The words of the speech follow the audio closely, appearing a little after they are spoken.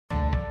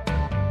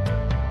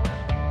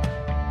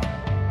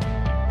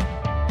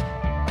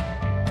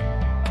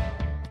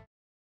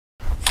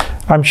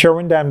I'm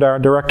Sherwin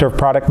Damdar, Director of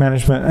Product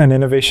Management and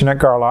Innovation at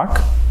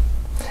Garlock.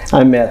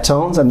 I'm Matt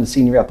Tones. I'm the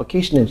Senior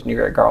Application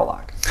Engineer at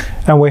Garlock.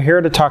 And we're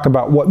here to talk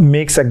about what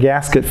makes a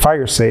gasket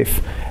fire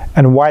safe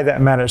and why that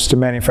matters to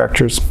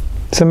manufacturers.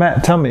 So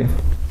Matt, tell me,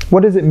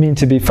 what does it mean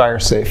to be fire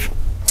safe?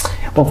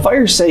 Well,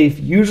 fire safe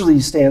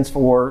usually stands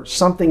for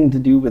something to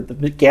do with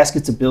the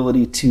gasket's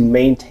ability to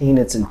maintain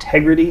its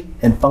integrity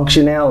and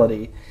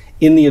functionality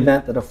in the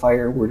event that a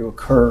fire were to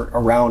occur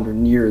around or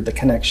near the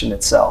connection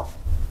itself.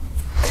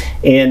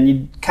 And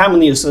you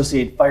commonly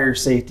associate fire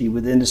safety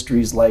with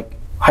industries like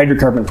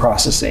hydrocarbon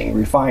processing,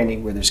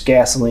 refining, where there's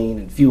gasoline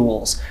and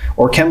fuels,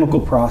 or chemical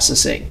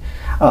processing.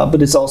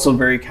 But it's also a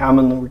very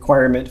common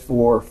requirement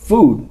for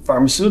food,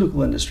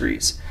 pharmaceutical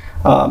industries.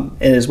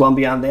 And as well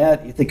beyond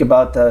that, you think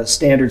about the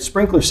standard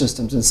sprinkler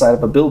systems inside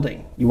of a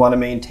building. You want to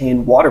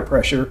maintain water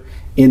pressure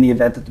in the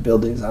event that the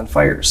building is on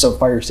fire. So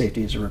fire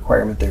safety is a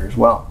requirement there as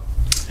well.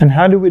 And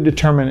how do we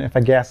determine if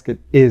a gasket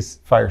is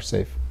fire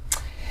safe?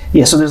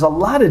 Yeah, so there's a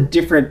lot of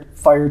different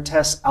fire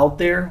tests out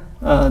there.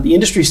 The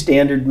industry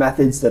standard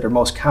methods that are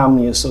most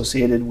commonly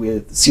associated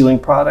with sealing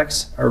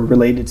products are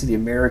related to the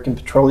American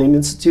Petroleum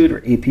Institute, or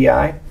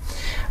API.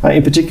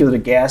 In particular, the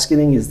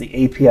gasketing is the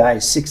API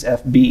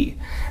 6FB.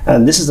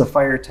 And this is a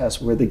fire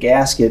test where the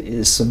gasket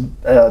is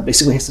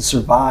basically has to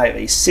survive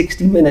a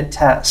 60-minute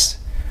test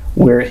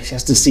where it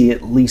has to see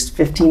at least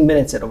 15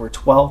 minutes at over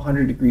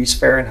 1,200 degrees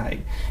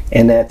Fahrenheit.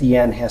 And at the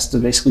end has to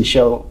basically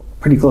show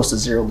pretty close to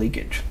zero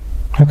leakage.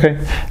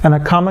 Okay, and a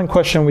common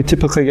question we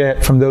typically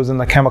get from those in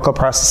the chemical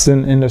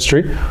processing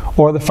industry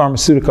or the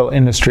pharmaceutical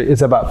industry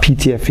is about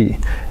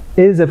PTFE.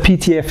 Is a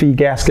PTFE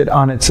gasket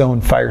on its own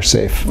fire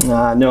safe?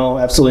 No,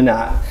 absolutely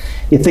not.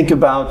 You think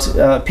about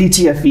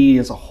PTFE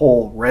as a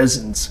whole,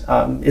 resins.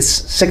 It's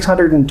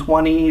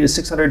 620 to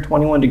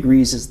 621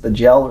 degrees is the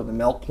gel or the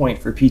melt point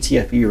for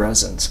PTFE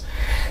resins.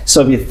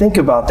 So if you think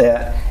about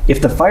that,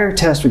 if the fire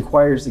test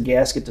requires the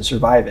gasket to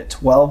survive at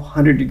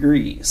 1,200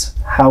 degrees,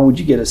 how would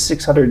you get a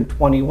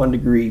 621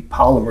 degree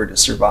polymer to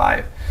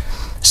survive?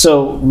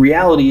 So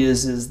reality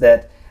is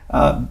that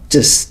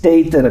to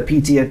state that a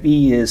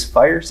PTFE is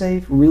fire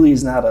safe really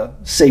is not a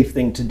safe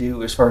thing to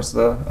do as far as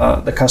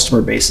the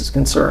customer base is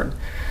concerned.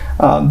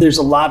 There's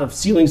a lot of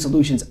sealing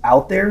solutions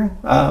out there.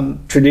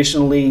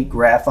 Traditionally,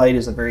 graphite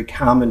is a very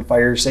common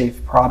fire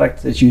safe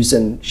product that's used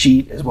in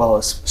sheet as well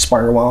as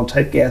spiral wound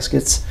type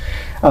gaskets.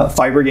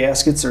 Fiber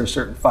gaskets are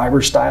certain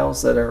fiber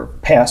styles that are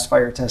past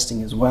fire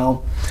testing as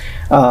well.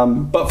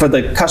 But for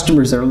the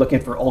customers that are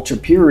looking for ultra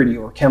purity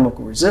or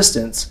chemical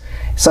resistance,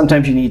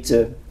 sometimes you need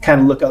to kind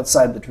of look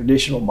outside the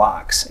traditional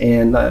box.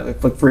 And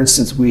like for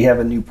instance, we have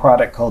a new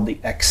product called the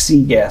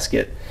XC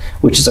gasket,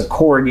 which is a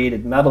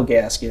corrugated metal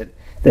gasket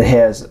that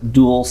has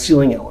dual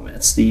sealing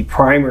elements. The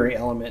primary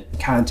element in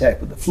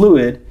contact with the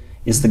fluid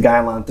is the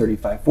Gylon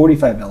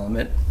 3545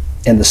 element,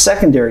 and the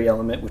secondary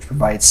element, which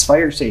provides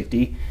fire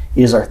safety,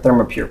 is our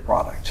ThermoPure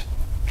product.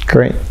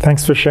 Great,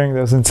 thanks for sharing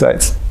those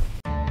insights.